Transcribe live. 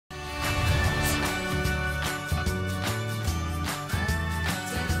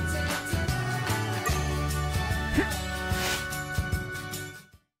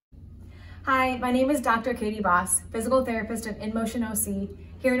Hi, my name is Dr. Katie Boss, physical therapist of In Motion O.C.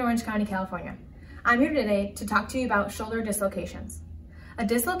 here in Orange County, California. I'm here today to talk to you about shoulder dislocations. A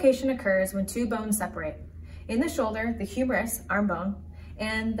dislocation occurs when two bones separate. In the shoulder, the humerus, arm bone,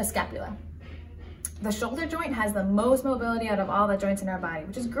 and the scapula. The shoulder joint has the most mobility out of all the joints in our body,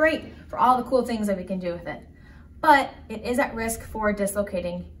 which is great for all the cool things that we can do with it. But it is at risk for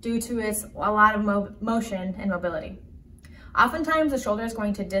dislocating due to a lot of motion and mobility. Oftentimes, the shoulder is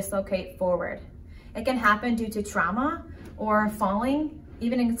going to dislocate forward. It can happen due to trauma or falling,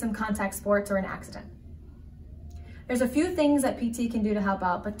 even in some contact sports or an accident. There's a few things that PT can do to help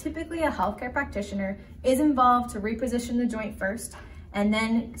out, but typically a healthcare practitioner is involved to reposition the joint first and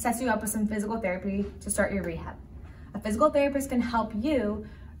then sets you up with some physical therapy to start your rehab. A physical therapist can help you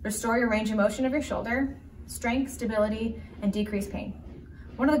restore your range of motion of your shoulder, strength, stability, and decrease pain.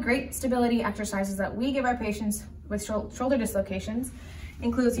 One of the great stability exercises that we give our patients with shoulder dislocations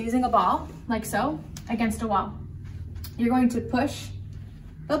includes using a ball, like so, against a wall. You're going to push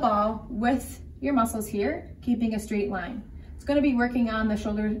the ball with your muscles here, keeping a straight line. It's going to be working on the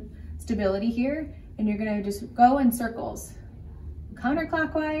shoulder stability here, and you're going to just go in circles,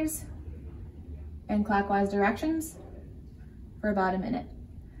 counterclockwise and clockwise directions for about a minute.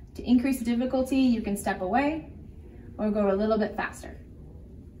 To increase the difficulty, you can step away or go a little bit faster.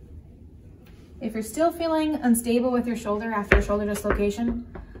 If you're still feeling unstable with your shoulder after a shoulder dislocation,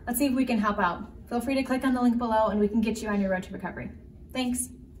 let's see if we can help out. Feel free to click on the link below and we can get you on your road to recovery. Thanks.